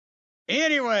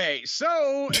Anyway,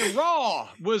 so Raw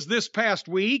was this past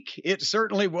week. It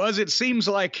certainly was. It seems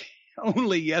like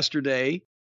only yesterday,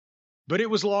 but it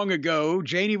was long ago.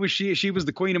 Janie was she was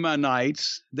the queen of my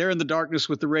nights. There in the darkness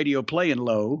with the radio playing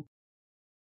low.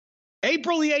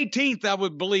 April the 18th, I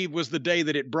would believe, was the day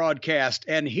that it broadcast.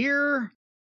 And here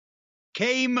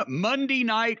came Monday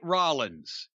Night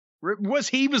Rollins.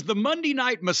 He was the Monday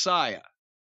Night Messiah.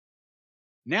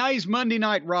 Now he's Monday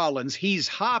Night Rollins. He's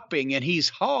hopping and he's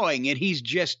hawing and he's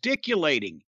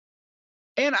gesticulating.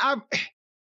 And I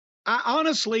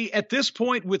honestly, at this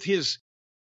point, with his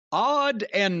odd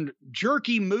and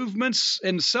jerky movements,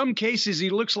 in some cases,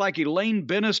 he looks like Elaine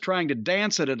Bennis trying to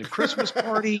dance at a Christmas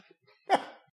party.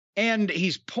 And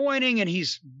he's pointing and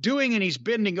he's doing and he's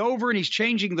bending over and he's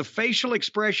changing the facial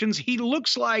expressions. He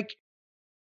looks like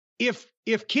if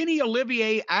Kenny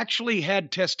Olivier actually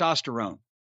had testosterone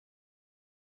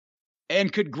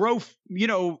and could grow,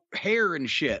 hair and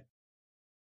shit.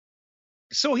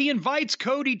 So he invites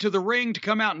Cody to the ring to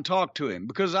come out and talk to him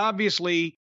because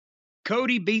obviously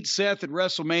Cody beat Seth at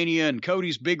WrestleMania and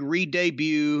Cody's big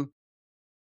re-debut.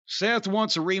 Seth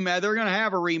wants a rematch. They're going to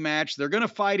have a rematch. They're going to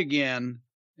fight again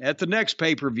at the next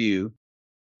pay-per-view.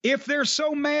 If they're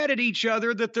so mad at each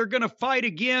other that they're going to fight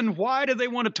again, why do they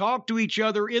want to talk to each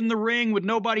other in the ring with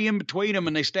nobody in between them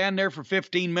and they stand there for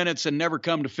 15 minutes and never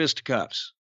come to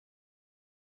fisticuffs?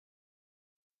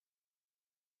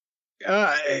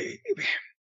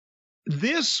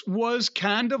 This was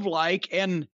kind of like,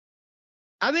 and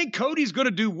I think Cody's going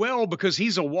to do well because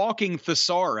he's a walking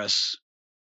thesaurus,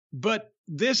 but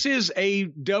this is a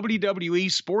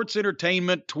WWE sports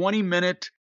entertainment 20-minute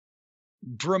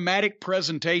dramatic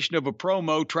presentation of a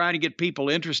promo trying to get people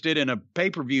interested in a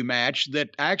pay-per-view match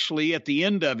that actually at the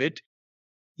end of it,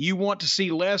 you want to see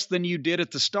less than you did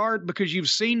at the start because you've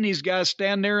seen these guys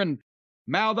stand there and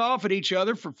mouth off at each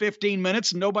other for 15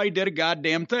 minutes and nobody did a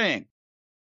goddamn thing.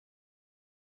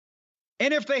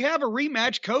 And if they have a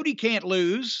rematch, Cody can't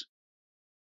lose.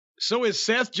 So is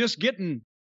Seth just getting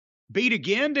beat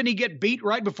again? Didn't he get beat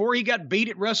right before he got beat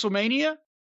at WrestleMania?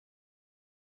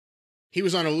 He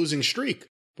was on a losing streak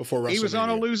before WrestleMania. He was on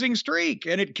a losing streak,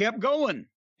 and it kept going,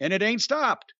 and it ain't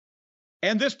stopped.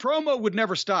 And this promo would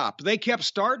never stop. They kept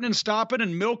starting and stopping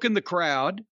and milking the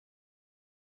crowd.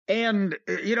 And,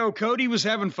 Cody was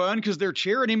having fun because they're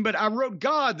cheering him, but I wrote,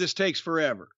 God, this takes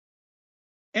forever.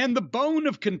 And the bone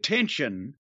of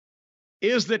contention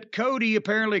is that Cody,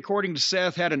 apparently, according to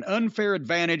Seth, had an unfair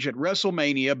advantage at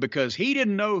WrestleMania because he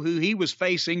didn't know who he was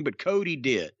facing, but Cody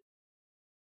did.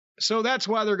 So that's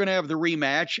why they're going to have the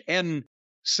rematch. And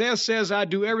Seth says, I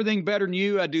do everything better than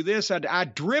you. I do this. I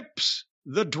drips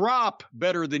the drop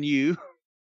better than you.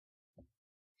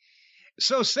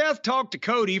 So Seth talked to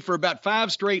Cody for about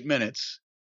 5 straight minutes.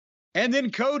 And then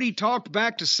Cody talked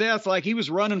back to Seth like he was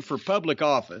running for public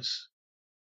office.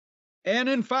 And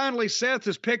then finally, Seth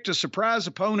has picked a surprise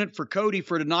opponent for Cody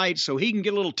for tonight so he can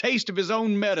get a little taste of his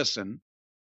own medicine.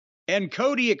 And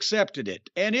Cody accepted it.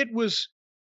 And it was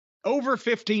over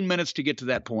 15 minutes to get to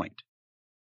that point.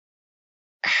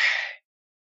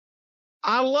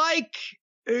 I like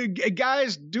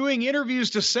guys doing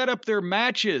interviews to set up their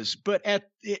matches, but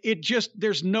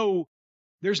there's no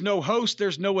host,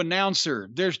 there's no announcer.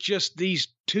 There's just these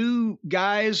two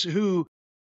guys who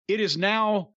it is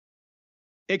now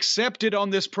accepted on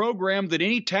this program that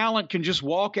any talent can just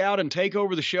walk out and take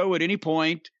over the show at any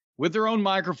point with their own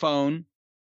microphone.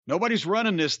 Nobody's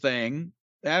running this thing.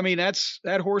 I mean,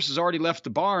 that horse has already left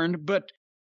the barn, but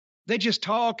they just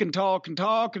talk and talk and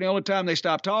talk, and the only time they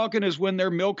stop talking is when they're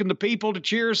milking the people to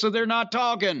cheer, so they're not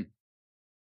talking. It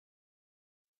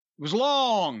was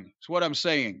long, is what I'm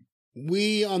saying.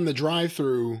 We, on the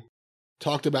Drive-Thru,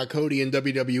 talked about Cody in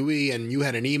WWE, and you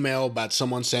had an email about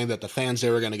someone saying that the fans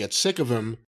there were going to get sick of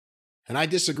him, and I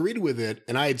disagreed with it,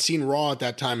 and I had seen Raw at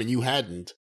that time, and you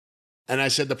hadn't. And I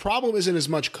said the problem isn't as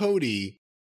much Cody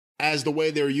as the way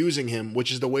they're using him,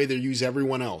 which is the way they use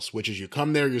everyone else, which is you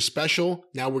come there, you're special,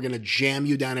 now we're going to jam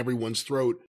you down everyone's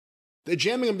throat. They're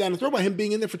jamming him down the throat by him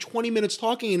being in there for 20 minutes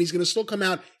talking, and he's going to still come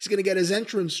out. He's going to get his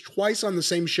entrance twice on the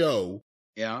same show.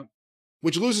 Yeah.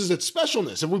 Which loses its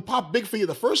specialness. If we pop big for you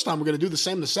the first time, we're going to do the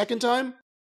same the second time.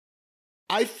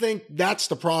 I think that's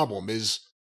the problem, is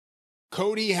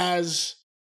Cody has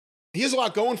a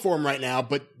lot going for him right now,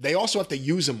 but they also have to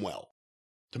use him well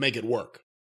to make it work.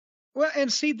 Well,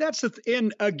 and see, that's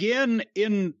in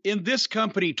this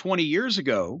company 20 years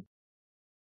ago,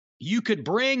 you could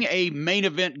bring a main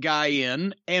event guy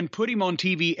in and put him on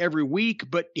TV every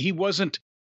week, but he wasn't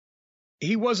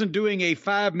doing a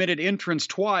 5-minute entrance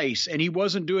twice, and he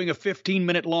wasn't doing a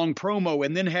 15-minute long promo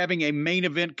and then having a main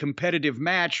event competitive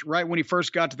match right when he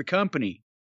first got to the company.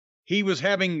 He was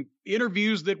having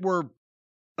interviews that were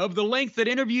of the length that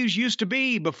interviews used to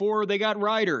be before they got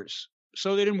writers,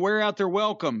 so they didn't wear out their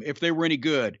welcome if they were any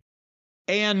good.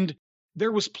 And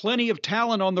there was plenty of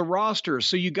talent on the roster,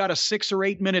 so you got a 6 or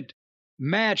 8 minute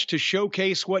match to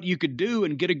showcase what you could do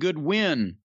and get a good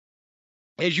win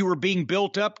as you were being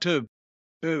built up to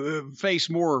face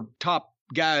more top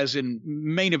guys in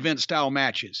main event style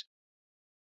matches.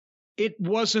 It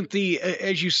wasn't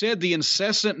as you said, the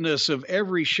incessantness of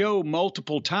every show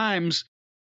multiple times,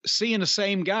 seeing the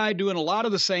same guy doing a lot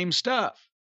of the same stuff.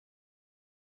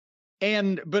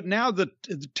 But now the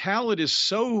talent is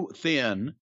so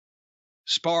thin,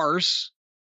 sparse,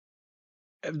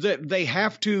 that they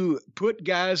have to put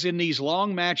guys in these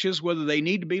long matches, whether they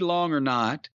need to be long or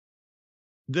not.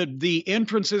 The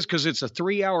entrances, because it's a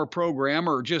 3-hour program,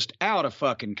 are just out of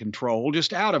fucking control,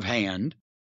 just out of hand.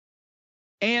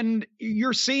 And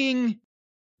you're seeing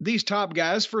these top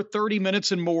guys for 30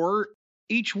 minutes and more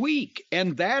each week,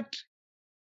 and that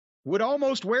would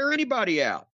almost wear anybody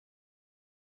out.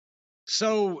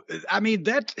 So, I mean,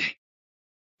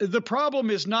 the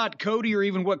problem is not Cody or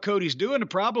even what Cody's doing. The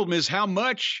problem is how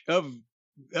much of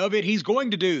it he's going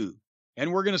to do,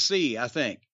 and we're going to see, I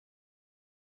think.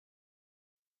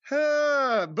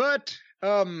 But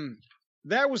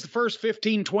that was the first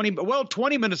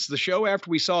 20 minutes of the show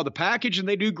after we saw the package, and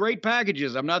they do great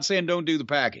packages. I'm not saying don't do the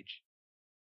package.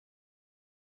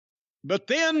 But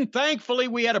then, thankfully,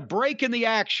 we had a break in the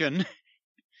action,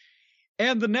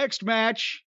 and the next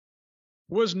match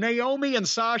was Naomi and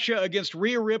Sasha against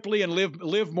Rhea Ripley and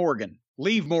Liv Morgan.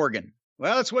 Leave Morgan.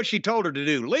 Well, that's what she told her to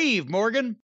do. Leave,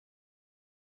 Morgan.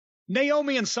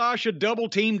 Naomi and Sasha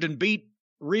double-teamed and beat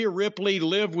Rhea Ripley.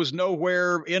 Liv was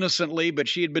nowhere innocently, but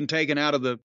she had been taken out of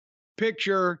the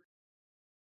picture.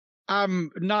 I'm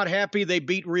not happy they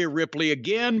beat Rhea Ripley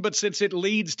again, but since it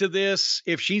leads to this,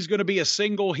 if she's going to be a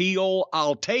single heel,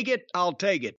 I'll take it. I'll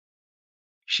take it.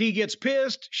 She gets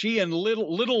pissed. She and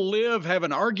little Liv have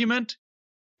an argument,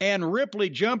 and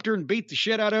Ripley jumped her and beat the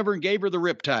shit out of her and gave her the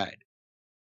riptide.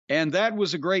 And that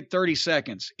was a great 30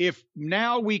 seconds. If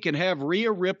now we can have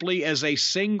Rhea Ripley as a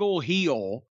single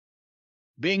heel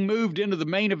being moved into the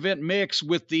main event mix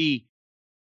with the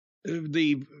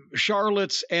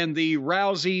Charlottes and the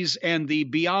Rouseys and the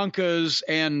Biancas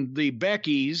and the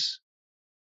Beckys,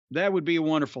 that would be a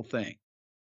wonderful thing.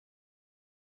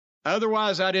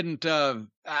 Otherwise,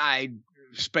 I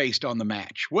spaced on the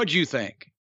match. What'd you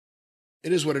think?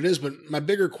 It is what it is, but my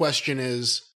bigger question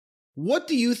is, what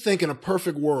do you think in a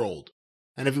perfect world,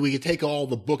 and if we could take all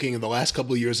the booking of the last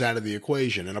couple of years out of the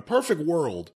equation, in a perfect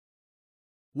world,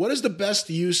 what is the best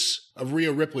use of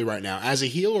Rhea Ripley right now, as a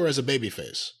heel or as a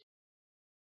babyface?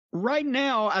 Right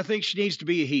now, I think she needs to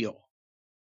be a heel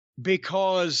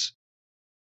because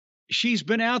she's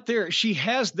been out there. She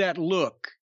has that look,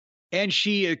 and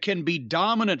she can be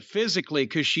dominant physically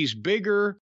because she's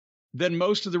bigger than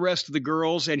most of the rest of the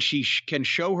girls, and she can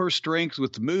show her strength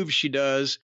with the moves she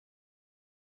does.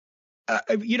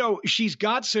 She's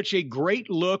got such a great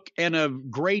look and a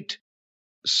great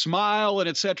smile and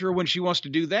etc. when she wants to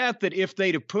do that if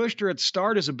they'd have pushed her at the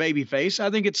start as a babyface, I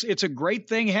think it's a great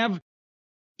thing.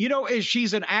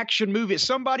 She's an action movie.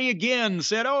 Somebody again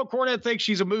said, oh, Cornette thinks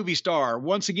she's a movie star.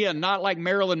 Once again, not like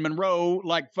Marilyn Monroe,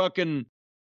 like fucking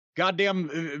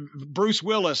goddamn Bruce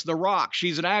Willis, The Rock.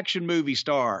 She's an action movie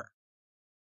star.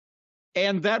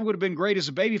 And that would have been great as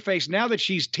a babyface. Now that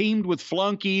she's teamed with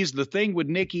flunkies, the thing with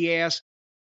Nikki Ass,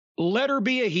 let her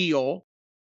be a heel.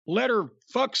 Let her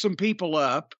fuck some people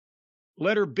up.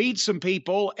 Let her beat some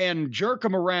people and jerk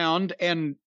them around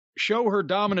and show her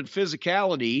dominant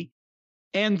physicality.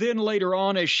 And then later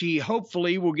on, as she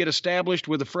hopefully will get established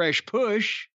with a fresh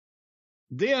push,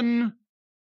 then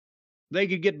they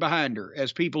could get behind her,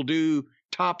 as people do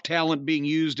top talent being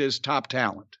used as top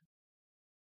talent.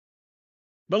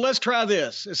 But let's try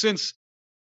this, since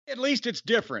at least it's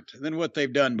different than what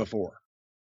they've done before.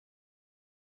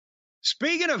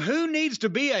 Speaking of who needs to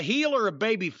be a heel or a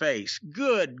babyface,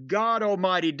 good God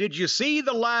almighty, did you see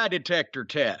the lie detector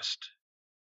test?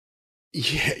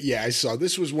 Yeah, I saw.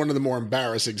 This was one of the more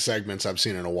embarrassing segments I've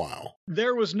seen in a while.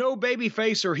 There was no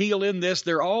babyface or heel in this.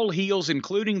 They're all heels,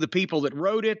 including the people that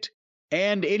wrote it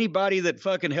and anybody that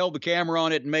fucking held the camera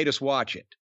on it and made us watch it.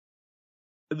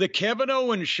 The Kevin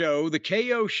Owens show, the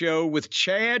KO show with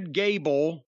Chad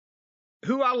Gable,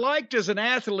 who I liked as an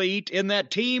athlete in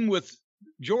that team with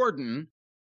Jordan,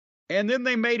 and then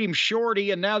they made him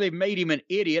shorty, and now they've made him an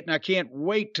idiot, and I can't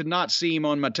wait to not see him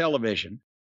on my television.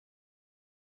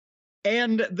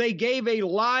 And they gave a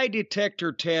lie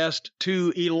detector test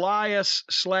to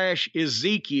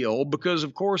Elias/Ezekiel because,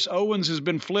 of course, Owens has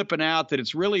been flipping out that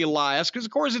it's really Elias because,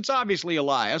 of course, it's obviously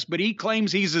Elias, but he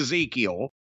claims he's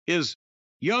Ezekiel, his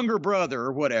younger brother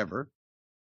or whatever.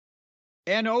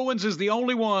 And Owens is the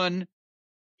only one.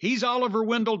 He's Oliver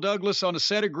Wendell Douglas on a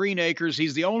set of Green Acres.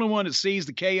 He's the only one that sees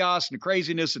the chaos and the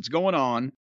craziness that's going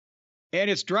on, and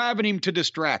it's driving him to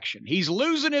distraction. He's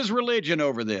losing his religion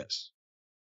over this.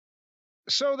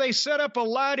 So they set up a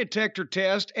lie detector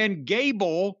test, and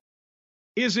Gable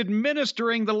is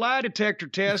administering the lie detector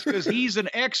test because he's an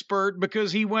expert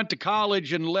because he went to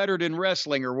college and lettered in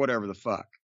wrestling or whatever the fuck.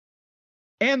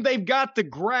 And they've got the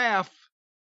graph,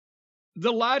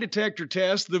 the lie detector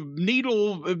test, the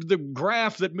needle, the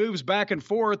graph that moves back and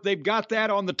forth. They've got that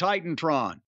on the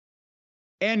Titantron.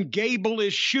 And Gable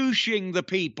is shooshing the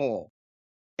people.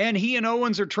 And he and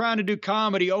Owens are trying to do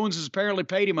comedy. Owens has apparently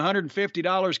paid him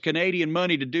 $150 Canadian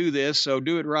money to do this, so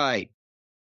do it right.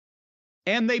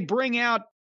 And they bring out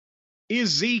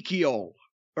Ezekiel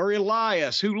or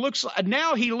Elias, who looks like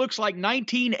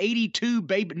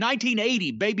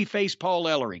 1980 babyface Paul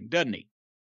Ellering, doesn't he?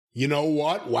 You know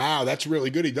what? Wow, that's really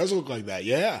good. He does look like that,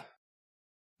 yeah.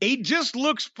 He just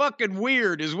looks fucking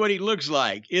weird is what he looks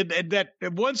like. That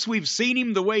once we've seen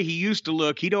him the way he used to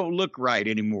look, he don't look right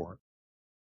anymore.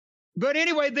 But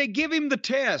anyway, they give him the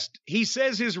test. He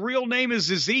says his real name is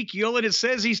Ezekiel, and it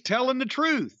says he's telling the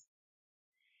truth.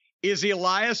 Is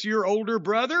Elias your older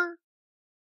brother?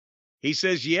 He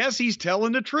says, yes, he's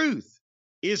telling the truth.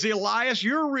 Is Elias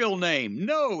your real name?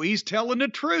 No, he's telling the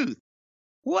truth.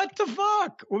 What the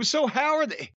fuck? So how are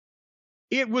they?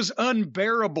 It was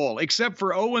unbearable, except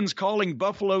for Owens calling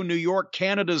Buffalo, New York,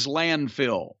 Canada's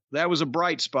landfill. That was a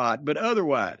bright spot, but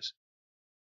otherwise.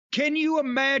 Can you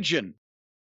imagine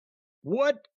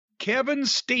what Kevin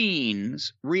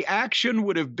Steen's reaction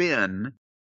would have been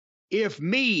if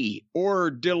me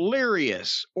or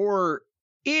Delirious or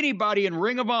anybody in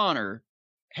Ring of Honor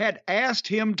had asked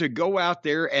him to go out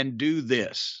there and do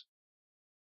this?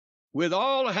 With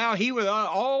all how he was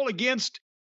all against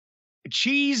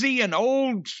cheesy and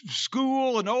old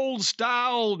school and old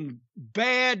style and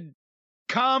bad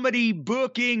comedy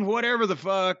booking, whatever the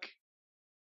fuck.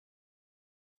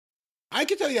 I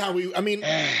can tell you how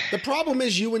the problem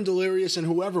is you and Delirious and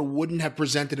whoever wouldn't have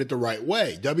presented it the right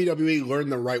way. WWE learned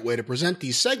the right way to present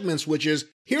these segments, which is,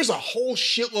 here's a whole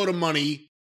shitload of money,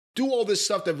 do all this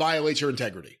stuff that violates your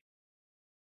integrity.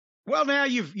 Well, now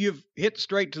you've hit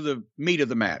straight to the meat of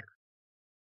the matter.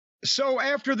 So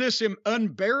after this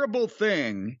unbearable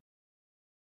thing,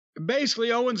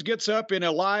 basically Owens gets up in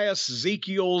Ezekielias's,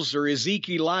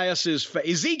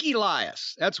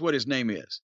 that's what his name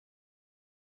is.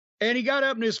 And he got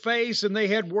up in his face, and they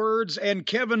had words, and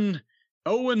Kevin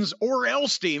Owens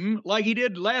or-elsed him like he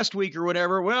did last week or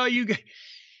whatever. Well, you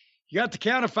got the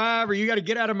count of 5, or you got to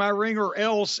get out of my ring or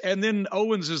else, and then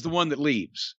Owens is the one that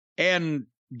leaves. And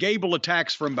Gable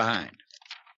attacks from behind.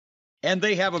 And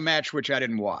they have a match which I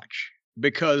didn't watch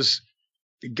because,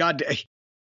 God,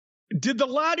 did the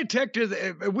lie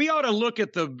detector, we ought to look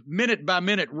at the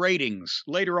minute-by-minute ratings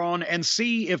later on and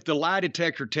see if the lie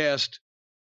detector test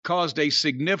caused a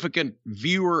significant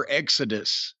viewer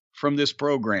exodus from this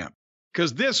program,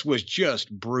 because this was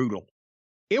just brutal.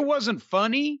 It wasn't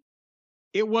funny.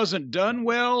 It wasn't done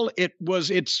well.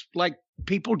 It's like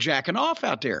people jacking off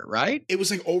out there, right? It was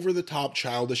like over-the-top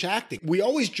childish acting. We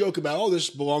always joke about, oh,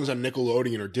 this belongs on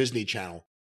Nickelodeon or Disney Channel.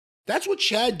 That's what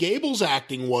Chad Gable's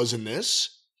acting was in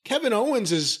this. Kevin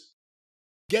Owens is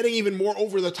getting even more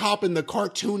over-the-top in the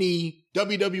cartoony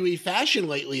WWE fashion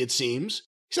lately, it seems.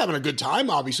 He's having a good time,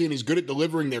 obviously, and he's good at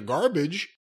delivering their garbage.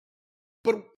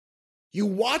 But you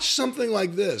watch something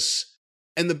like this,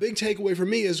 and the big takeaway for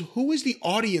me is, who is the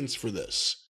audience for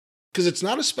this? Because it's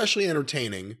not especially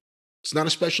entertaining. It's not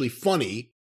especially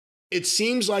funny. It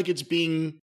seems like it's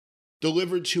being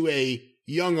delivered to a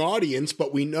young audience,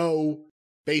 but we know,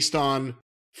 based on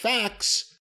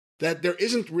facts, that there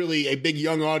isn't really a big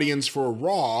young audience for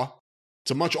Raw.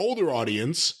 It's a much older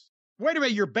audience. Wait a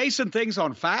minute, you're basing things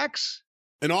on facts?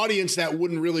 An audience that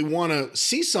wouldn't really want to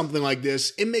see something like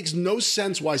this. It makes no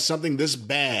sense why something this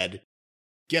bad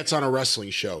gets on a wrestling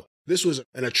show. This was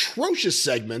an atrocious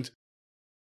segment.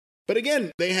 But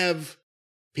again, they have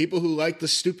people who like the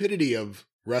stupidity of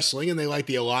wrestling, and they like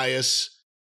the Elias.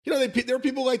 You know, there are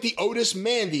people like the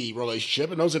Otis-Mandy relationship,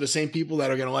 and those are the same people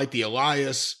that are going to like the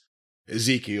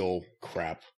Elias-Ezekiel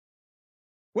crap.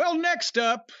 Well, next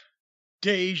up,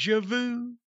 Deja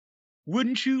Vu.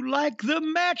 Wouldn't you like the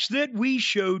match that we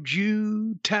showed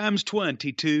you times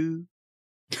 22?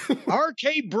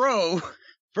 RK Bro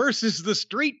versus the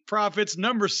Street Profits,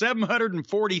 number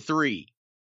 743.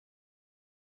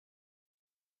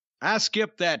 I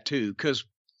skipped that too, because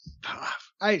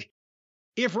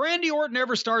if Randy Orton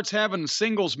ever starts having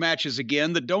singles matches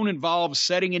again that don't involve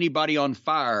setting anybody on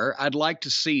fire, I'd like to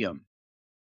see him.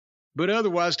 But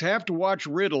otherwise, to have to watch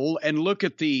Riddle and look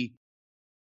at the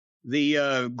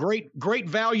great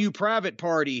value private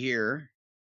party here.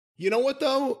 You know what,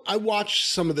 though? I watched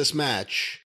some of this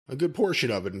match, a good portion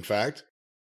of it, in fact.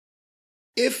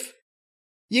 If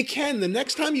you can, the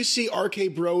next time you see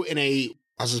RK Bro in I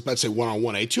was about to say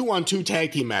one-on-one, a 2-on-2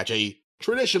 tag team match, a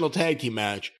traditional tag team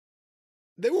match,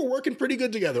 they were working pretty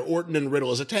good together, Orton and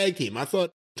Riddle as a tag team. I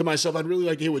thought to myself, I'd really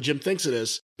like to hear what Jim thinks of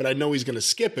this, but I know he's going to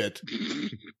skip it,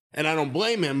 and I don't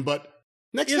blame him, but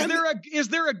next time... Is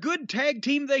there a good tag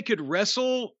team they could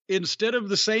wrestle instead of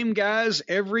the same guys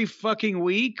every fucking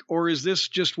week, or is this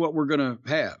just what we're going to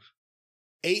have?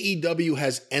 AEW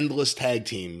has endless tag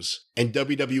teams, and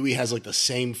WWE has like the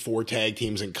same 4 tag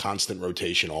teams in constant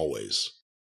rotation always.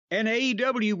 And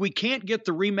AEW, we can't get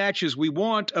the rematches we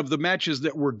want of the matches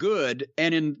that were good.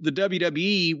 And in the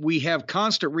WWE, we have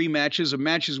constant rematches of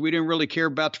matches we didn't really care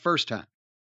about the first time.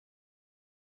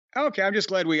 Okay, I'm just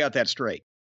glad we got that straight.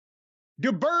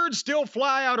 Do birds still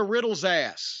fly out of Riddle's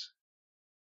ass?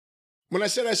 When I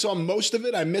said I saw most of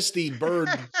it, I missed the bird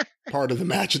part of the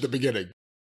match at the beginning.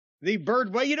 The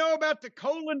bird, well, you know about the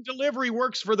colon delivery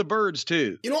works for the birds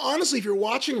too. You know, honestly, if you're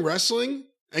watching wrestling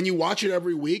and you watch it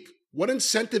every week, what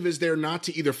incentive is there not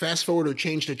to either fast forward or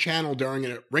change the channel during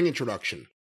a ring introduction?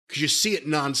 Because you see it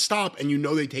nonstop and you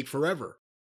know they take forever.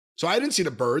 So I didn't see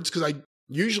the birds because I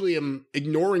usually am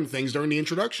ignoring things during the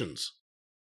introductions.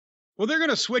 Well, they're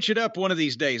going to switch it up one of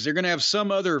these days. They're going to have some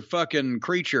other fucking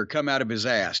creature come out of his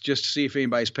ass just to see if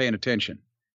anybody's paying attention.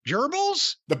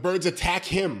 Gerbils? The birds attack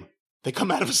him. They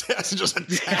come out of his ass and just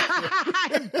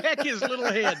attack him. Peck his little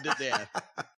head to death.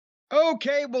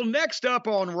 Okay, well, next up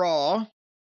on Raw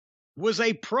was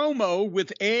a promo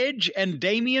with Edge and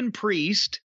Damian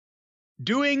Priest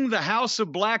doing the House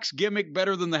of Black's gimmick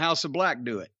better than the House of Black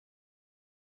do it.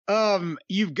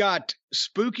 You've got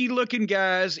spooky looking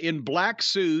guys in black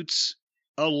suits,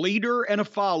 a leader and a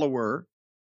follower.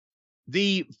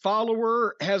 The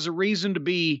follower has a reason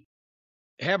to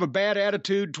have a bad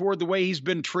attitude toward the way he's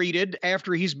been treated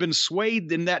after he's been swayed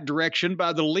in that direction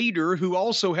by the leader, who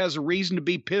also has a reason to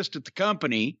be pissed at the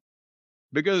company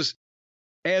because,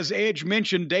 as Edge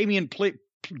mentioned, Damian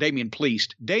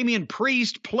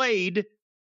Priest played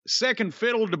second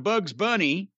fiddle to Bugs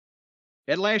Bunny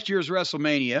at last year's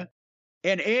WrestleMania,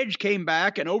 and Edge came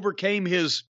back and overcame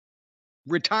his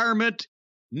retirement,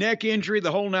 neck injury,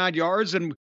 the whole 9 yards,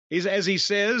 and as he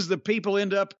says, the people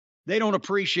they don't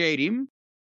appreciate him.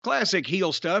 Classic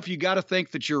heel stuff. You got to think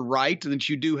that you're right and that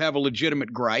you do have a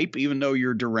legitimate gripe, even though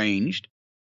you're deranged.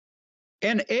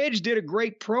 And Edge did a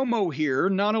great promo here,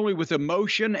 not only with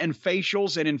emotion and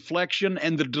facials and inflection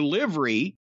and the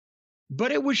delivery,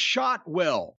 but it was shot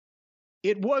well.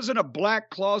 It wasn't a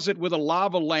black closet with a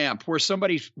lava lamp where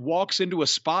somebody walks into a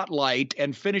spotlight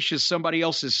and finishes somebody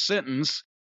else's sentence.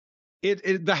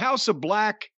 The House of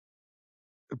Black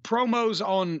promos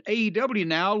on AEW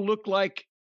now look like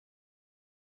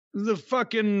the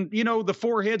fucking, the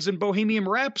foreheads in Bohemian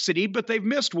Rhapsody, but they've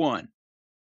missed one.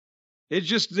 It's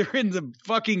just they're in the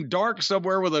fucking dark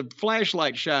somewhere with a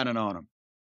flashlight shining on them.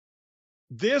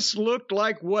 This looked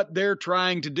like what they're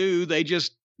trying to do. They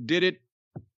just did it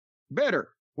better.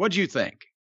 What'd you think?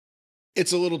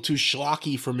 It's a little too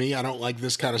schlocky for me. I don't like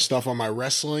this kind of stuff on my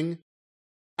wrestling.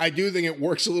 I do think it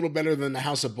works a little better than the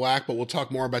House of Black, but we'll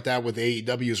talk more about that with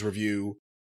AEW's review.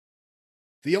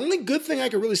 The only good thing I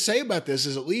can really say about this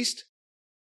is, at least,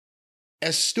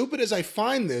 as stupid as I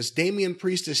find this, Damian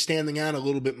Priest is standing out a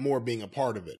little bit more being a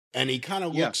part of it. And he kind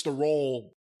of looks the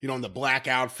role, in the black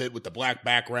outfit with the black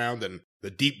background and the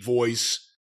deep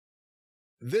voice.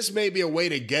 This may be a way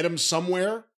to get him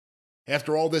somewhere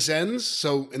after all this ends.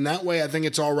 So in that way, I think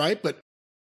it's all right. But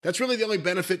that's really the only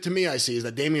benefit to me I see, is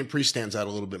that Damian Priest stands out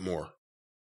a little bit more.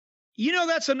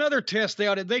 That's another test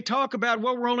they talk about,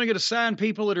 we're only going to sign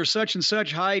people that are such and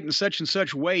such height and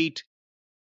such weight.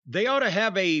 They ought to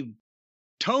have a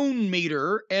tone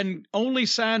meter and only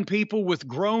sign people with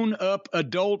grown-up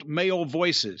adult male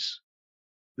voices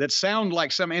that sound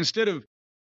like some, instead of,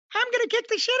 I'm going to kick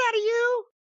the shit out of you.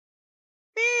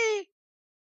 Me.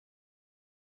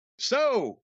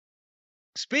 So,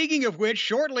 speaking of which,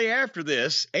 shortly after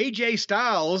this, AJ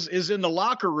Styles is in the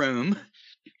locker room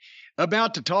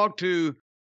about to talk to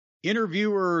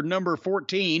interviewer number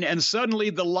 14, and suddenly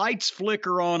the lights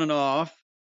flicker on and off,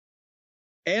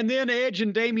 And then Edge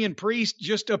and Damian Priest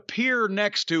just appear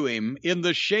next to him in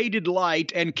the shaded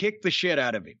light and kick the shit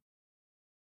out of him.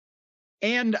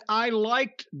 And I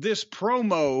liked this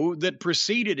promo that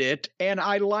preceded it, and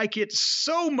I like it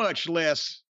so much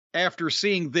less after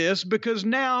seeing this, because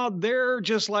now they're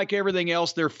just like everything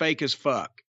else, they're fake as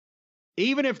fuck.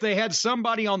 Even if they had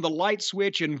somebody on the light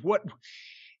switch, and what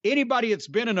anybody that's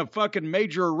been in a fucking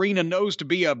major arena knows to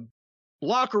be a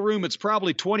locker room, it's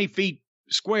probably 20 feet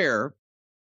square.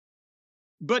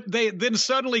 But they then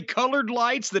suddenly colored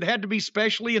lights that had to be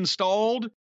specially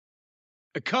installed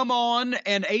come on,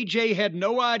 and AJ had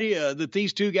no idea that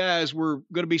these two guys were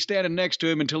going to be standing next to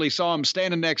him until he saw him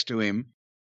standing next to him.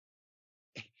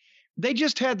 They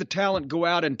just had the talent go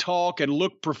out and talk and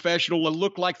look professional and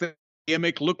look like the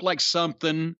gimmick, look like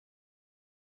something.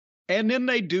 And then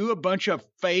they do a bunch of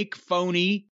fake,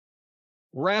 phony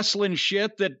wrestling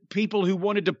shit that people who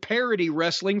wanted to parody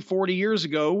wrestling 40 years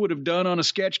ago would have done on a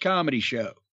sketch comedy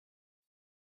show.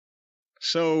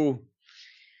 So,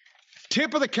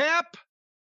 tip of the cap,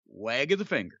 wag of the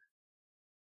finger.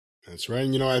 That's right.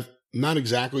 And, I'm not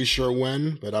exactly sure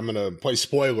when, but I'm going to play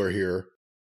spoiler here.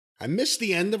 I missed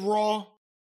the end of Raw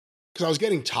because I was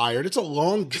getting tired. It's a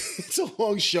long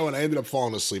show, and I ended up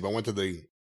falling asleep. I went to the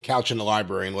couch in the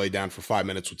library and laid down for 5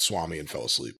 minutes with Swami and fell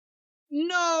asleep.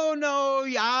 No,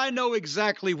 I know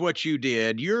exactly what you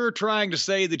did. You're trying to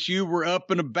say that you were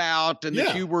up and about and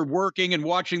that you were working and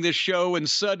watching this show, and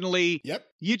suddenly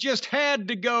you just had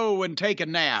to go and take a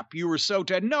nap. You were so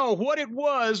tired. No, what it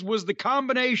was the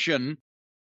combination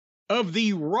of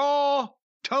the raw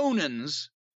tonins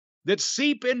that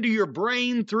seep into your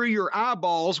brain through your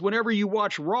eyeballs whenever you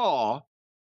watch Raw,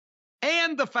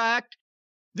 and the fact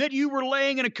that you were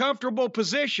laying in a comfortable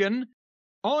position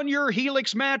on your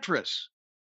Helix mattress.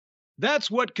 That's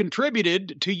what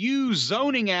contributed to you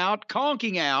zoning out,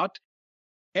 conking out,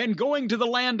 and going to the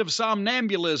land of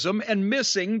somnambulism and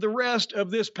missing the rest of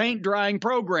this paint drying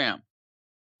program.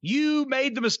 You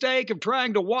made the mistake of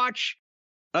trying to watch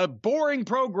a boring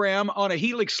program on a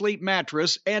Helix sleep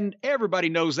mattress, and everybody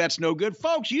knows that's no good.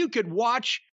 Folks, you could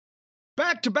watch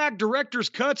back-to-back director's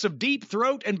cuts of Deep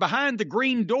Throat and Behind the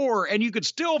Green Door, and you could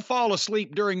still fall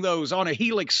asleep during those on a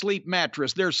Helix sleep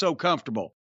mattress. They're so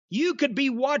comfortable. You could be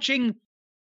watching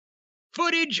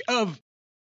footage of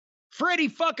Freddie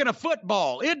fucking a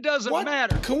football. It doesn't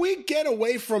matter. Can we get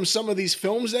away from some of these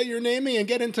films that you're naming and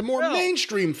get into more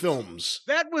mainstream films?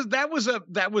 That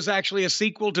was actually a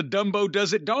sequel to Dumbo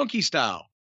Does It Donkey Style.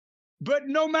 But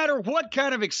no matter what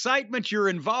kind of excitement you're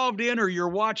involved in or you're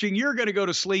watching, you're going to go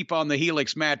to sleep on the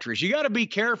Helix mattress. You got to be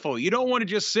careful. You don't want to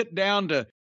just sit down to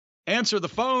answer the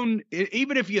phone.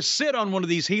 Even if you sit on one of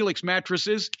these Helix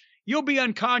mattresses, you'll be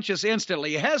unconscious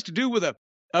instantly. It has to do with a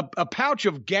pouch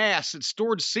of gas that's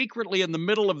stored secretly in the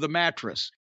middle of the mattress.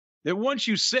 That once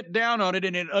you sit down on it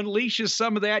and it unleashes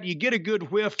some of that, you get a good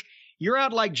whiff. You're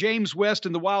out like James West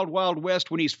in the Wild Wild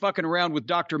West when he's fucking around with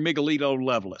Dr. Miguelito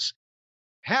Loveless.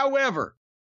 However,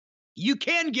 you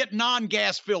can get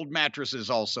non-gas-filled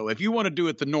mattresses also if you want to do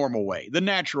it the normal way, the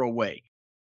natural way.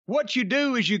 What you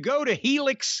do is you go to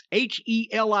Helix,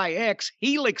 Helix,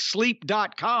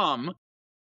 helixsleep.com,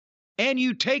 and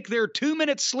you take their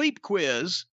 2-minute sleep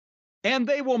quiz, and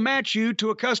they will match you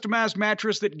to a customized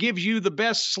mattress that gives you the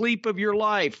best sleep of your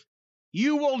life.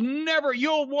 You'll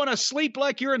want to sleep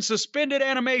like you're in suspended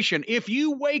animation. If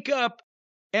you wake up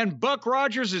and Buck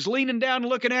Rogers is leaning down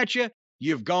looking at you,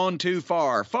 you've gone too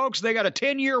far. Folks, they got a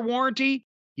 10-year warranty.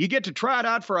 You get to try it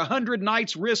out for 100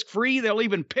 nights risk-free. They'll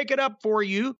even pick it up for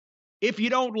you if you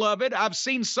don't love it. I've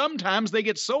seen sometimes they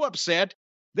get so upset,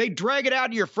 they drag it out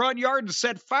in your front yard and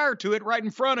set fire to it right in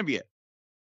front of you.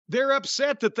 They're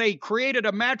upset that they created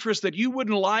a mattress that you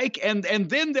wouldn't like, and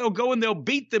then they'll go and they'll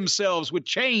beat themselves with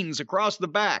chains across the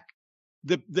back.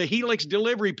 The Helix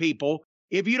delivery people,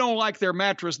 if you don't like their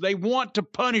mattress, they want to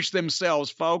punish themselves,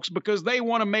 folks, because they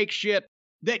want to make shit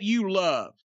that you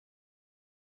love.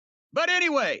 But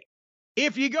anyway,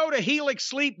 if you go to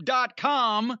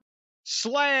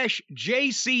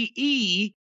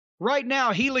helixsleep.com/JCE, right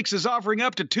now Helix is offering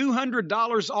up to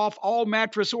 $200 off all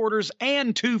mattress orders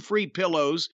and 2 free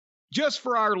pillows just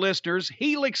for our listeners.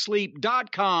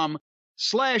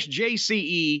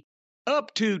 helixsleep.com/JCE,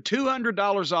 up to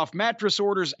 $200 off mattress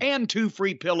orders and 2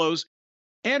 free pillows.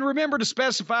 And remember to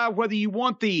specify whether you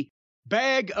want the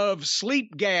bag of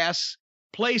sleep gas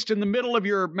placed in the middle of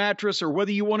your mattress or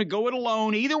whether you want to go it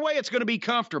alone. Either way, it's going to be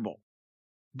comfortable.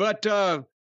 But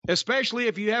especially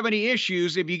if you have any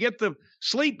issues, if you get the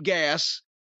sleep gas,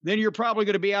 then you're probably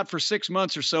going to be out for 6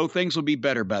 months or so. Things will be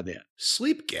better by then.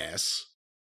 Sleep gas?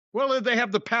 Well, they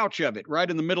have the pouch of it right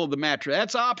in the middle of the mattress.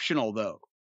 That's optional, though.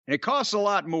 And it costs a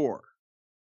lot more.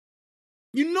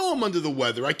 You know I'm under the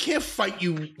weather. I can't fight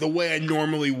you the way I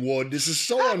normally would. This is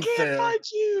so unfair. I can't fight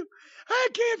you. I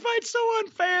can't fight so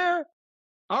unfair.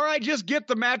 All right, just get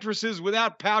the mattresses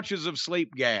without pouches of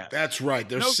sleep gas. That's right.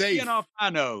 They're safe. No skin off my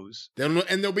nose. And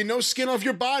there'll be no skin off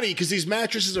your body because these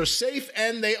mattresses are safe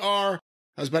and they are,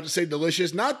 I was about to say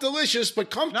delicious. Not delicious, but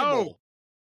comfortable. No.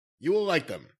 You will like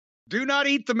them. Do not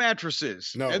eat the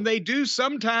mattresses. No. And they do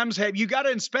sometimes have, you got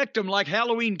to inspect them like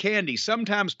Halloween candy.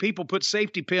 Sometimes people put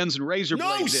safety pins and razor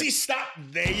blades No, see, stop.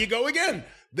 There you go again.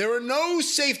 There are no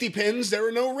safety pins. There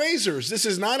are no razors. This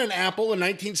is not an Apple in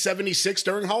 1976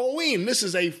 during Halloween. This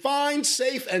is a fine,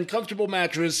 safe, and comfortable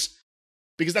mattress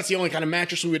because that's the only kind of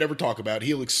mattress we would ever talk about,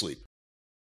 Helix Sleep.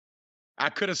 I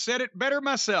could have said it better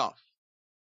myself.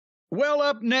 Well,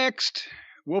 up next,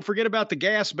 we'll forget about the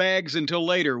gas bags until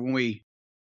later when we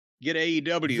get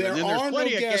AEW. And then there's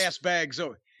plenty of gas bags.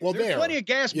 Well, there's plenty of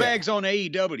gas bags on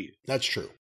AEW. That's true.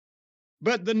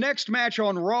 But the next match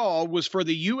on Raw was for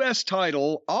the U.S.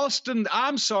 title.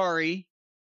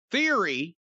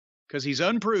 Theory, because he's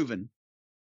unproven.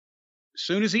 As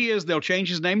soon as he is, they'll change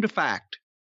his name to Fact.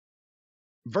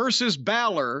 Versus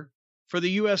Balor for the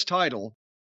U.S. title.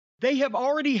 They have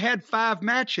already had 5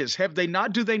 matches, have they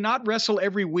not? Do they not wrestle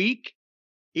every week?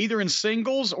 Either in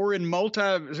singles or in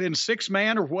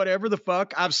 6-man or whatever the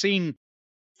fuck. I've seen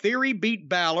Theory beat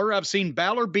Balor. I've seen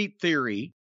Balor beat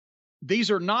Theory.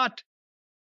 These are not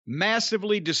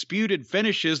massively disputed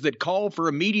finishes that call for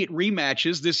immediate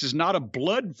rematches. This is not a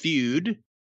blood feud.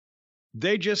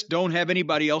 They just don't have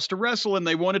anybody else to wrestle, and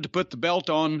they wanted to put the belt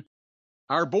on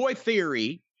our boy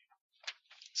Theory.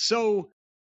 So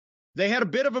they had a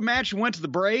bit of a match and went to the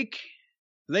break.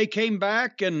 They came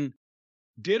back and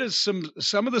did some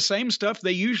of the same stuff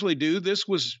they usually do. This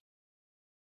was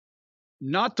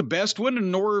not the best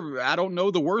one, nor, I don't know,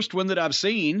 the worst one that I've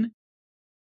seen.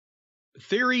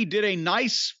 Theory did a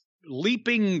nice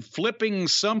leaping, flipping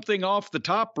something off the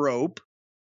top rope,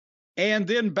 and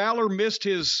then Balor missed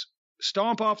his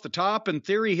stomp off the top, and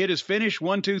Theory hit his finish,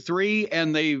 1, 2, 3,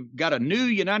 and they got a new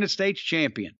United States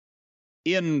champion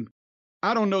in,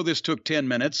 I don't know, this took 10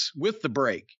 minutes with the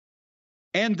break.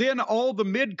 And then all the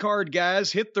mid-card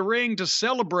guys hit the ring to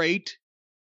celebrate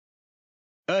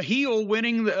a heel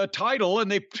winning a title,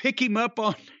 and they pick him up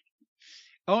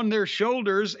on their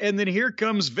shoulders, and then here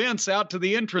comes Vince out to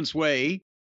the entranceway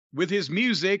with his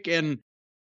music, and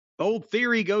old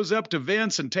Theory goes up to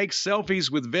Vince and takes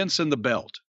selfies with Vince and the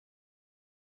belt.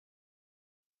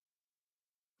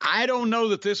 I don't know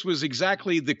that this was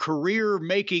exactly the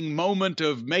career-making moment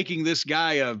of making this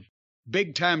guy a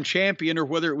big-time champion, or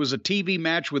whether it was a TV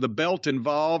match with a belt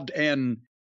involved and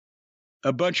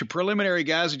a bunch of preliminary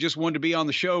guys who just wanted to be on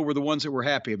the show were the ones that were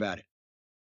happy about it.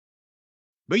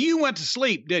 But you went to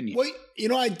sleep, didn't you?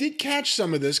 Well, I did catch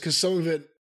some of this because some of it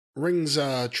rings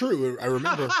true. I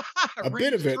remember a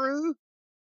bit of it. True?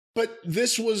 But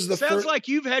this was the Sounds like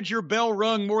you've had your bell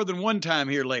rung more than one time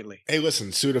here lately. Hey, listen,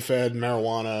 Sudafed,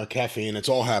 marijuana, caffeine, it's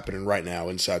all happening right now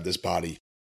inside this body.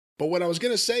 But what I was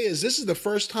going to say is this is the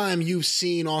first time you've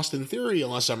seen Austin Theory,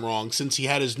 unless I'm wrong, since he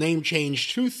had his name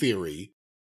changed to Theory.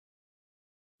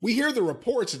 We hear the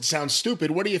reports, it sounds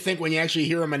stupid. What do you think when you actually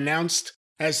hear him announced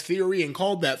as Theory and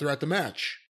called that throughout the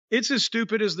match? It's as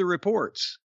stupid as the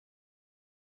reports.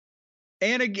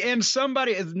 And again,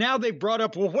 now they brought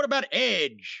up, well, what about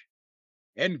Edge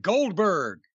and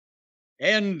Goldberg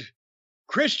and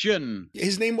Christian?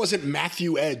 His name wasn't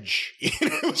Matthew Edge.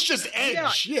 It was just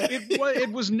Edge. Yeah.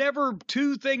 It was never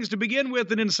 2 things to begin with,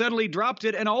 and then suddenly dropped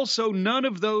it. And also none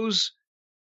of those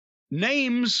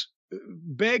names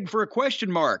beg for a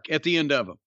question mark at the end of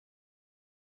them.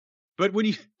 But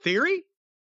when Theory?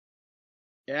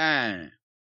 Yeah.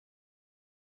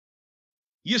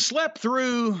 You slept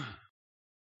through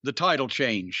the title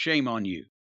change. Shame on you.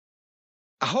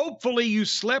 Hopefully you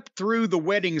slept through the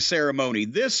wedding ceremony.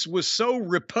 This was so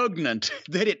repugnant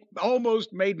that it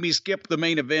almost made me skip the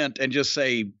main event and just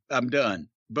say, I'm done.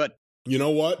 But you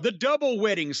know what? The double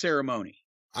wedding ceremony.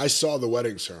 I saw the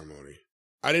wedding ceremony.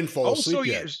 I didn't fall asleep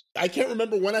yet. Yes. I can't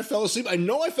remember when I fell asleep. I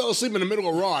know I fell asleep in the middle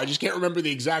of Raw. I just can't remember the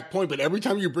exact point. But every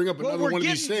time you bring up another one of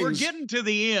these things. We're getting to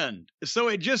the end. So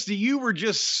you were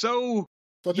just so...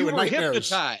 You were nightmares.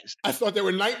 Hypnotized. I thought they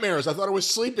were nightmares. I thought I was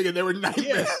sleeping and they were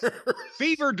nightmares. Yes.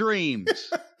 Fever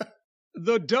dreams.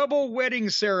 The double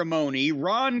wedding ceremony.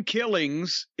 Ron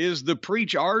Killings is the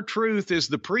preacher. R-Truth is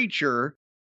the preacher.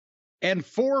 And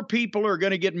 4 people are going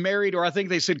to get married, or I think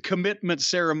they said commitment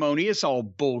ceremony. It's all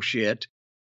bullshit.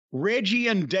 Reggie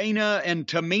and Dana and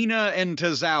Tamina and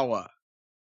Tozawa.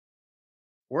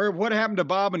 What happened to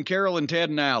Bob and Carol and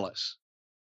Ted and Alice?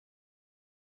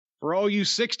 For all you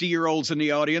 60-year-olds in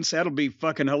the audience, that'll be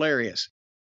fucking hilarious.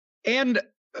 And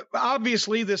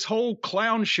obviously, this whole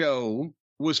clown show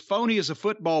was phony as a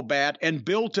football bat and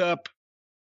built up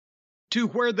to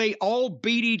where they all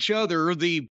beat each other.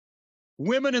 The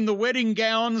women in the wedding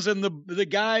gowns and the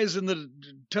guys in the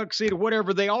tuxedo,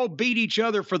 whatever, they all beat each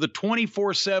other for the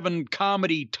 24/7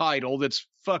 comedy title that's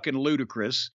fucking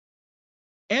ludicrous.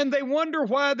 And they wonder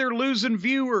why they're losing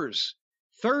viewers.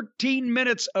 13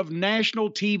 minutes of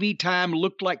national TV time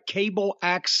looked like cable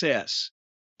access.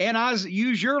 And I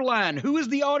use your line, who is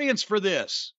the audience for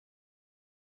this?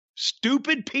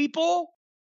 Stupid people?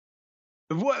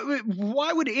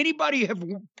 Why would anybody have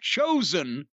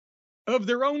chosen of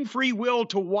their own free will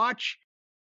to watch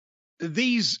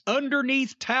these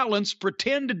underneath talents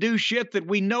pretend to do shit that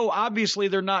we know obviously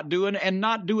they're not doing and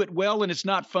not do it well, and it's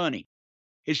not funny?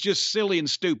 It's just silly and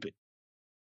stupid.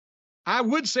 I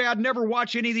would say I'd never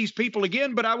watch any of these people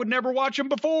again, but I would never watch them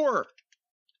before.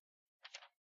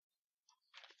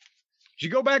 Did you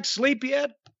go back to sleep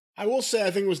yet? I will say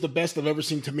I think it was the best I've ever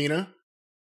seen Tamina.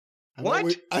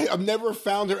 What? I've never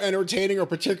found her entertaining or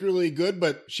particularly good,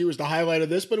 but she was the highlight of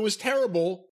this, but it was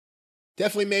terrible.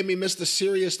 Definitely made me miss the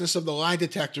seriousness of the lie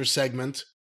detector segment.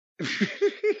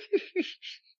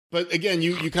 But again,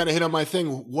 you kind of hit on my thing.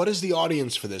 What is the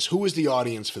audience for this? Who is the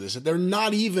audience for this? They're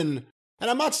not even, and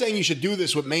I'm not saying you should do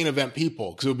this with main event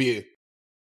people, because it would be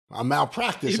a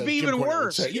malpractice. It'd be even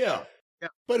worse. Yeah.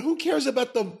 But who cares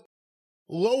about the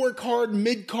lower card,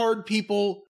 mid card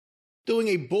people doing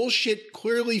a bullshit,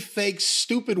 clearly fake,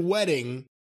 stupid wedding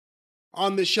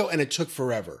on this show? And it took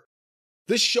forever.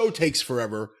 This show takes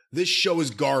forever. This show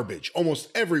is garbage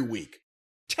almost every week.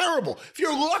 Terrible. If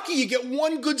you're lucky, you get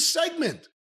one good segment.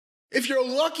 If you're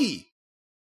lucky.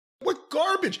 What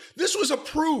garbage. This was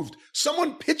approved.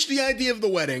 Someone pitched the idea of the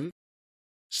wedding.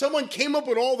 Someone came up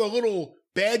with all the little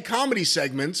bad comedy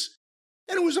segments,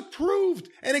 and it was approved,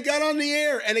 and it got on the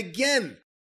air. And again,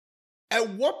 at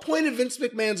what point in Vince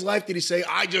McMahon's life did he say,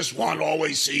 I just want to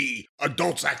always see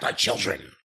adults act like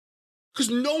children? Because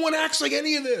no one acts like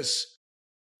any of this.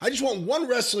 I just want one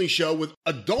wrestling show with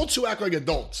adults who act like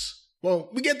adults. Well,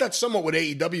 we get that somewhat with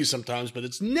AEW sometimes, but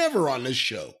it's never on this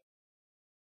show.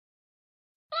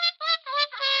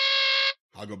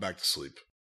 I'll go back to sleep.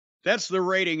 That's the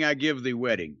rating I give the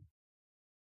wedding.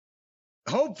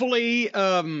 Hopefully,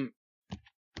 from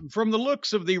the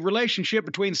looks of the relationship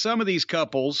between some of these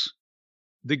couples,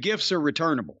 the gifts are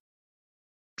returnable.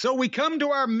 So we come to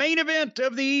our main event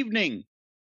of the evening.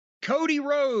 Cody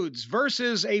Rhodes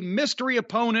versus a mystery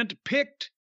opponent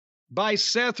picked by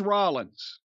Seth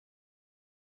Rollins.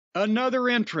 Another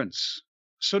entrance.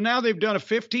 So now they've done a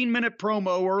 15-minute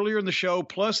promo earlier in the show,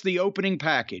 plus the opening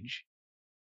package.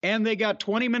 And they got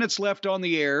 20 minutes left on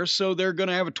the air, so they're going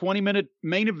to have a 20-minute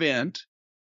main event.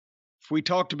 We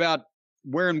talked about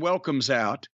wearing welcomes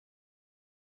out.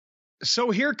 So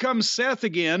here comes Seth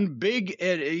again, big,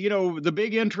 the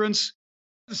big entrance,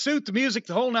 the suit, the music,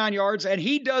 the whole 9 yards, and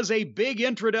he does a big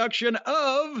introduction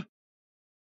of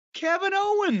Kevin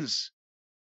Owens,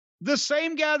 the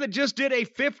same guy that just did a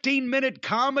 15-minute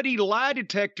comedy lie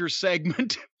detector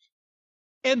segment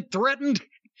and threatened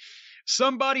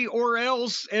somebody or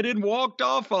else and then walked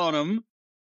off on him.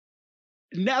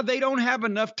 Now they don't have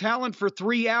enough talent for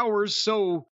 3 hours,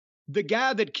 so the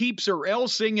guy that keeps or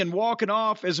elsing and walking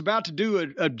off is about to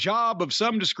do a job of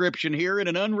some description here in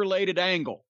an unrelated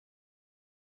angle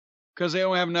because they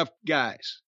don't have enough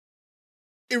guys.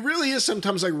 It really is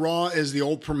sometimes like Raw is the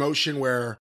old promotion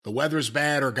where the weather's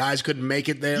bad or guys couldn't make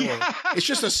it there. Yeah. It's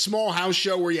just a small house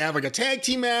show where you have like a tag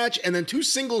team match and then 2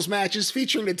 singles matches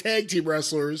featuring the tag team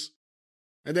wrestlers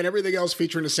and then everything else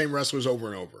featuring the same wrestlers over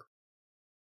and over.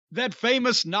 That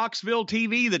famous Knoxville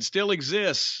TV that still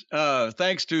exists,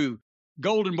 thanks to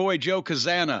Golden Boy Joe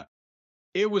Kazana.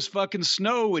 It was fucking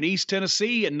snow in East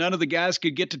Tennessee, and none of the guys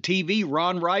could get to TV.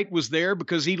 Ron Wright was there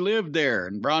because he lived there,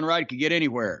 and Ron Wright could get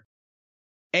anywhere.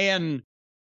 And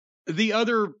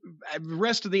the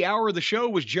rest of the hour of the show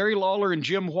was Jerry Lawler and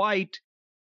Jim White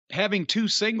having 2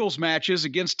 singles matches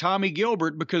against Tommy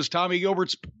Gilbert because Tommy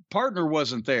Gilbert's partner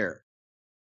wasn't there.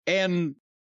 And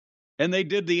they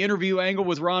did the interview angle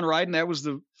with Ron Wright, and that was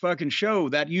the fucking show.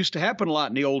 That used to happen a lot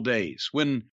in the old days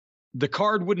when the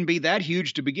card wouldn't be that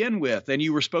huge to begin with, and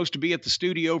you were supposed to be at the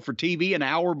studio for TV an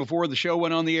hour before the show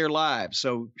went on the air live,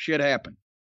 so shit happened.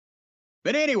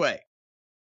 But anyway,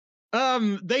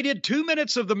 they did 2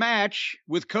 minutes of the match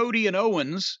with Cody and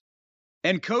Owens,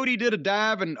 and Cody did a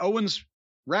dive, and Owens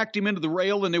racked him into the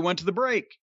rail, and they went to the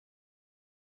break.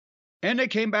 And they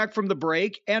came back from the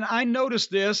break, and I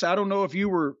noticed this. I don't know if you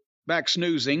were back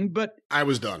snoozing, but I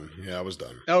was done. Yeah, I was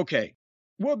done. Okay.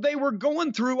 Well, they were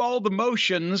going through all the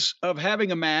motions of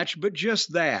having a match, but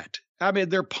just that. I mean,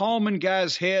 they're palming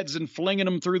guys' heads and flinging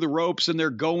them through the ropes, and they're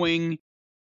going.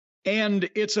 And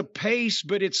it's a pace,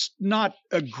 but it's not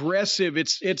aggressive.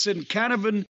 It's in kind of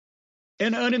an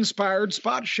uninspired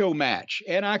spot show match.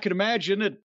 And I could imagine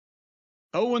that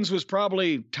Owens was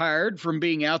probably tired from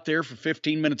being out there for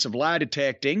 15 minutes of lie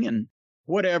detecting and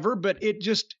whatever, but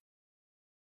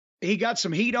he got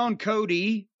some heat on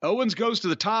Cody. Owens goes to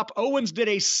the top. Owens did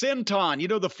a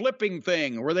senton, the flipping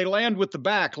thing where they land with the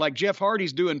back like Jeff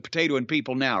Hardy's doing potatoing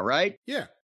people now, right? Yeah.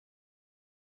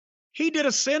 He did a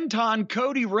senton.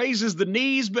 Cody raises the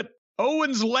knees, but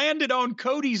Owens landed on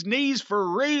Cody's knees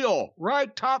for real.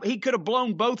 Right top. He could have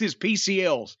blown both his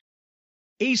PCLs.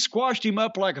 He squashed him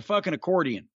up like a fucking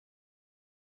accordion.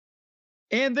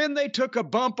 And then they took a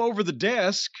bump over the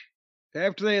desk.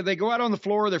 After they go out on the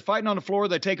floor, they're fighting on the floor,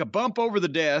 they take a bump over the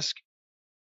desk,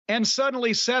 and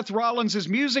suddenly Seth Rollins'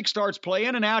 music starts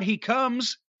playing, and out he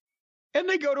comes, and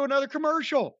they go to another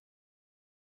commercial.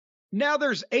 Now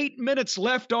there's 8 minutes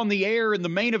left on the air in the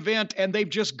main event, and they've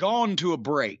just gone to a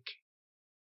break.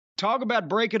 Talk about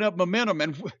breaking up momentum.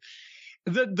 And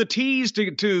the tease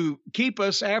to keep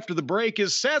us after the break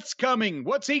is Seth's coming.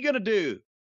 What's he going to do?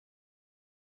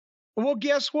 Well,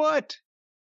 guess what?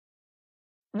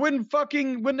 When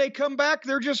they come back,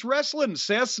 they're just wrestling.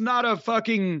 Seth's not a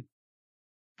fucking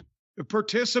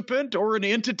participant or an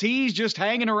entity. He's just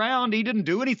hanging around. He didn't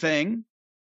do anything.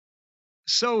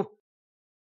 So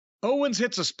Owens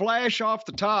hits a splash off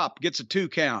the top, gets a 2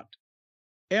 count.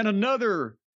 And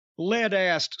another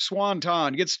lead-assed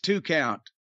swanton gets a 2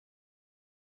 count.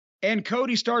 And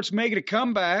Cody starts making a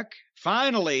comeback,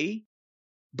 finally,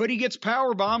 but he gets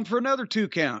powerbombed for another 2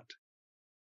 count.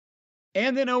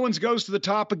 And then Owens goes to the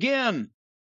top again.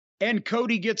 And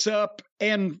Cody gets up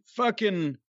and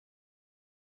fucking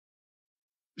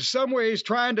some way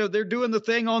they're doing the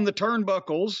thing on the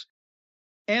turnbuckles.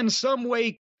 And some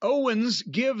way Owens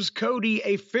gives Cody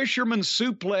a fisherman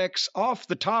suplex off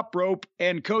the top rope,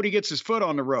 and Cody gets his foot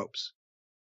on the ropes.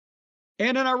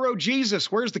 And then I wrote,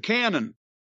 Jesus, where's the cannon?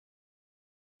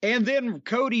 And then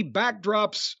Cody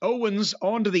backdrops Owens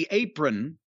onto the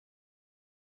apron.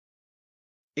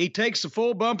 He takes a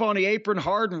full bump on the apron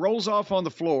hard and rolls off on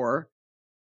the floor.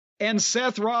 And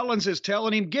Seth Rollins is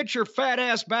telling him, get your fat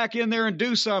ass back in there and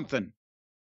do something.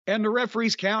 And the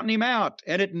referee's counting him out.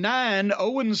 And at 9,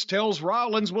 Owens tells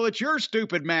Rollins, well, it's your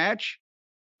stupid match.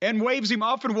 And waves him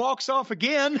off and walks off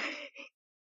again.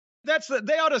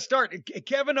 They ought to start.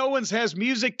 Kevin Owens has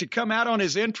music to come out on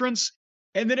his entrance.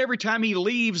 And then every time he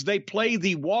leaves, they play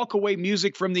the walk-away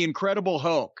music from the Incredible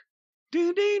Hulk.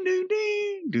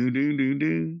 Do-do-do-do,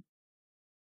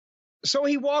 So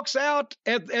he walks out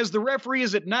as the referee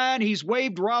is at 9. He's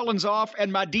waved Rollins off, and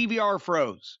my DVR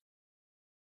froze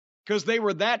because they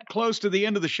were that close to the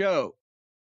end of the show.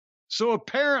 So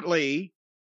apparently,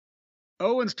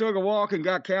 Owens took a walk and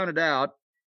got counted out.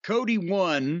 Cody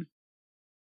won,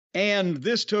 and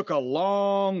this took a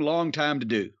long, long time to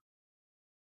do.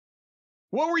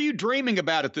 What were you dreaming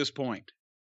about at this point?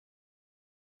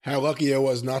 How lucky I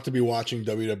was not to be watching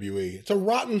WWE. It's a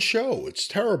rotten show. It's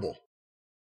terrible.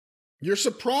 You're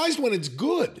surprised when it's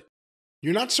good.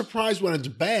 You're not surprised when it's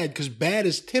bad, because bad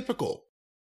is typical.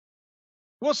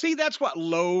 Well, see, that's what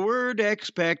lowered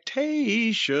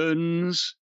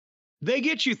expectations. They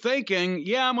get you thinking,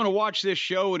 yeah, I'm going to watch this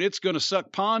show and it's going to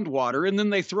suck pond water. And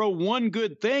then they throw one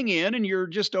good thing in and you're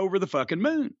just over the fucking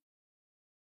moon.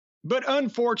 But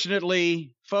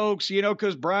unfortunately, folks,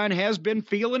 because Brian has been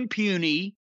feeling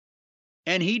puny,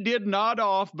 and he did nod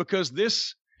off because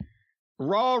this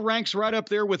Raw ranks right up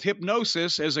there with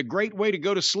hypnosis as a great way to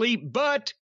go to sleep.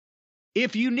 But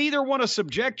if you neither want to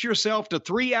subject yourself to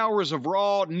 3 hours of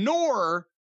Raw nor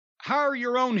hire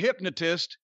your own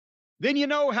hypnotist, then you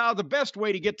know how the best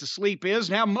way to get to sleep is,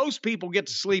 and how most people get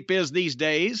to sleep is these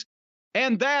days,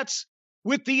 and that's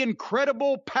with the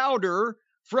incredible powder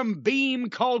from Beam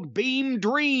called Beam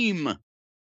Dream.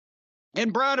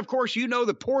 And Brian, of course,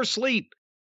 that poor sleep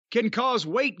can cause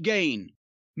weight gain,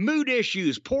 mood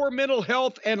issues, poor mental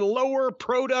health, and lower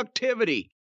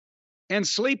productivity. And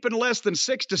sleeping less than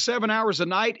 6 to 7 hours a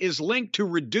night is linked to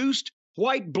reduced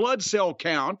white blood cell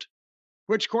count,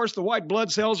 which, of course, the white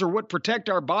blood cells are what protect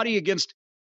our body against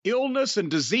illness and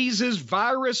diseases,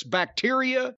 virus,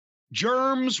 bacteria,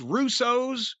 germs,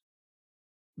 Russos.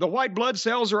 The white blood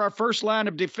cells are our first line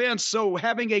of defense, so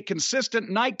having a consistent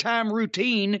nighttime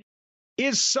routine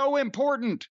is so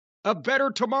important. A better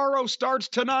tomorrow starts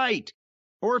tonight.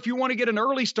 Or if you want to get an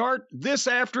early start, this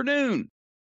afternoon.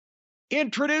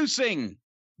 Introducing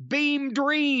Beam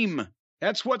Dream.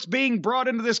 That's what's being brought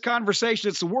into this conversation.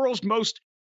 It's the world's most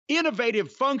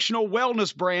innovative functional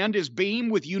wellness brand is Beam,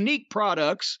 with unique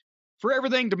products for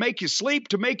everything to make you sleep,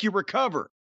 to make you recover.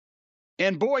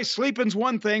 And boy, sleeping's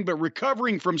one thing, but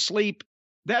recovering from sleep,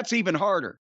 that's even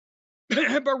harder.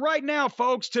 But right now,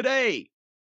 folks, today,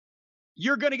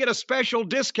 you're going to get a special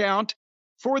discount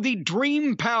for the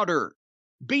Dream Powder,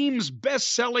 Beam's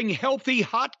best-selling healthy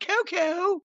hot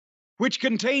cocoa, which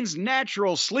contains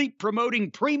natural sleep-promoting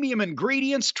premium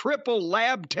ingredients, triple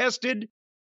lab-tested.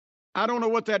 I don't know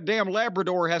what that damn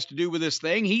Labrador has to do with this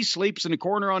thing. He sleeps in a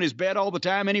corner on his bed all the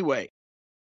time anyway.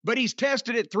 But he's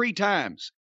tested it 3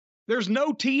 times. There's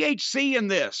no THC in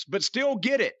this, but still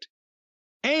get it.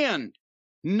 And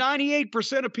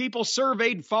 98% of people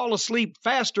surveyed fall asleep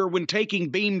faster when taking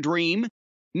Beam Dream.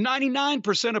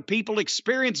 99% of people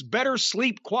experience better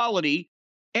sleep quality.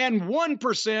 And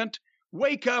 1%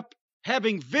 wake up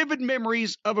having vivid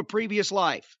memories of a previous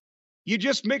life. You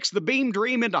just mix the Beam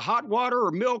Dream into hot water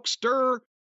or milk, stir,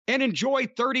 and enjoy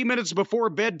 30 minutes before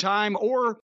bedtime.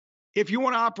 Or if you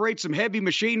want to operate some heavy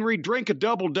machinery, drink a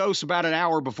double dose about an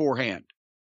hour beforehand.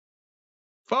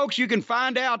 Folks, you can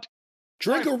find out.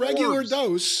 Drink a regular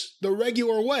dose the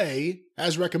regular way,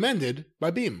 as recommended by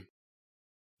Beam.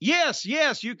 Yes,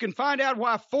 you can find out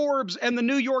why Forbes and the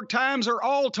New York Times are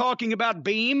all talking about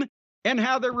Beam and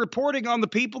how they're reporting on the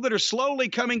people that are slowly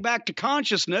coming back to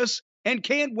consciousness and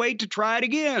can't wait to try it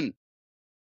again.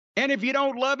 And if you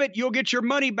don't love it, you'll get your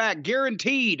money back,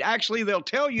 guaranteed. Actually, they'll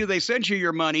tell you they sent you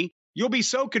your money. You'll be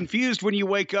so confused when you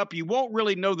wake up, you won't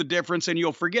really know the difference, and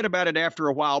you'll forget about it after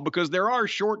a while because there are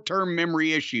short-term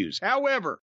memory issues.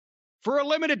 However, for a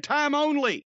limited time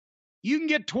only, you can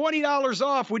get $20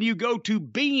 off when you go to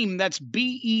Beam, that's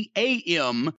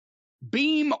BEAM,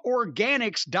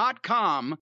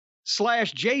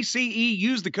 beamorganics.com/JCE.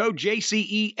 Use the code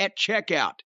JCE at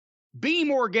checkout.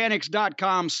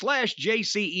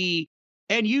 beamorganics.com/JCE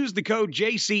and use the code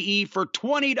JCE for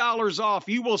 $20 off.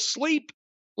 You will sleep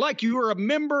like you are a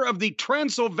member of the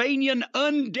Transylvanian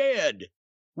Undead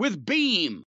with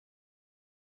Beam.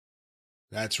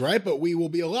 That's right, but we will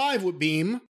be alive with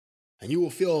Beam, and you will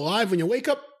feel alive when you wake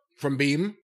up from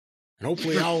Beam. And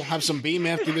hopefully I'll have some Beam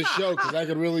after this show, because I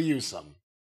could really use some.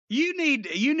 You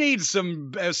need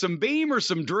some Beam or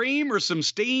some Dream or some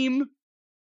Steam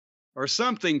or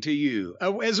something to you.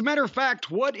 As a matter of fact,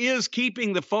 what is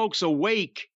keeping the folks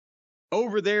awake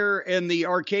over there in the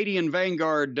Arcadian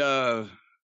Vanguard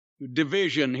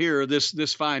division here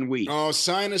this fine week? Oh,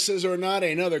 sinuses or not,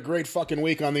 another great fucking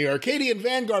week on the Arcadian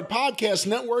Vanguard Podcast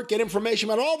Network. Get information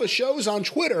about all the shows on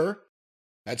Twitter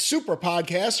at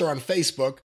Superpodcast or on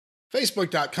Facebook,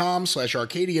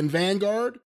 facebook.com/Arcadian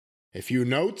Vanguard. A few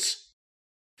notes.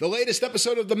 The latest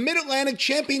episode of the Mid-Atlantic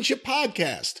Championship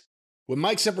Podcast with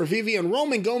Mike Sempervive and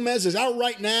Roman Gomez is out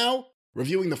right now,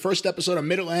 reviewing the first episode of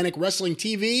Mid-Atlantic Wrestling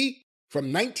TV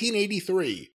from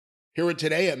 1983. Hear it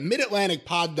today at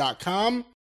midatlanticpod.com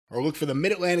or look for the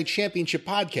Mid-Atlantic Championship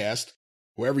Podcast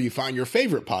wherever you find your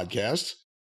favorite podcasts.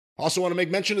 Also want to make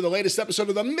mention of the latest episode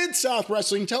of the Mid-South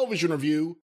Wrestling Television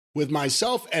Review with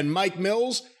myself and Mike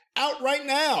Mills, out right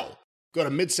now. Go to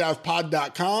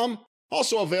midsouthpod.com,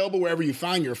 also available wherever you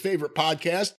find your favorite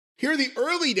podcast. Hear the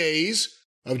early days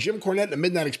of Jim Cornette and the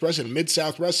Midnight Express and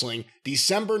Mid-South Wrestling,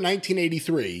 December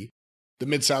 1983, the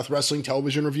Mid-South Wrestling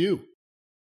Television Review.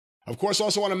 Of course,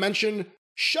 also want to mention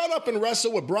Shut Up and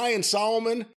Wrestle with Brian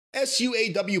Solomon,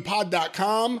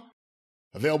 SUAWpod.com.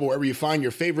 Available wherever you find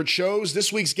your favorite shows.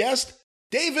 This week's guest,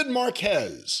 David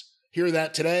Marquez. Hear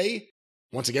that today.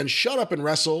 Once again, Shut Up and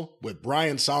Wrestle with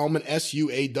Brian Solomon,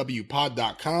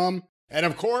 SUAWpod.com. And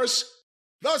of course,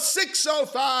 the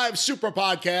 605 Super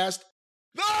Podcast,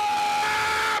 The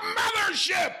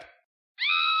Mothership!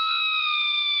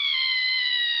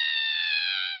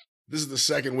 This is the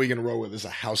second week in a row where there's a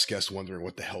house guest wondering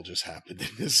what the hell just happened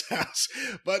in this house.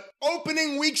 But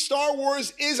opening week Star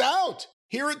Wars is out.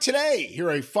 Hear it today. Hear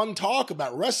a fun talk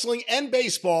about wrestling and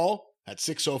baseball at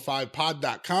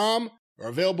 605pod.com or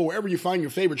available wherever you find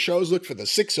your favorite shows. Look for the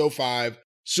 605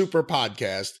 Super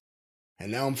Podcast.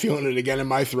 And now I'm feeling it again in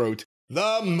my throat.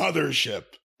 The Mothership.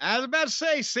 I was about to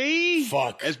say, see?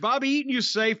 Fuck. As Bobby Eaton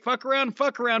used to say, fuck around.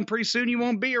 Pretty soon you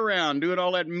won't be around doing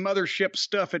all that mothership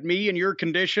stuff at me in your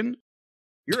condition.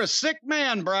 You're a sick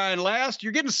man, Brian Last.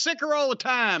 You're getting sicker all the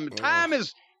time. Time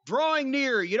is drawing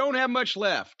near. You don't have much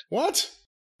left. What?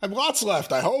 I have lots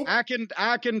left, I hope. I can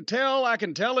tell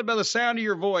it by the sound of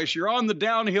your voice. You're on the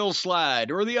downhill slide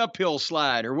or the uphill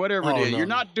slide or whatever it is. No. You're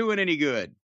not doing any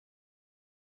good.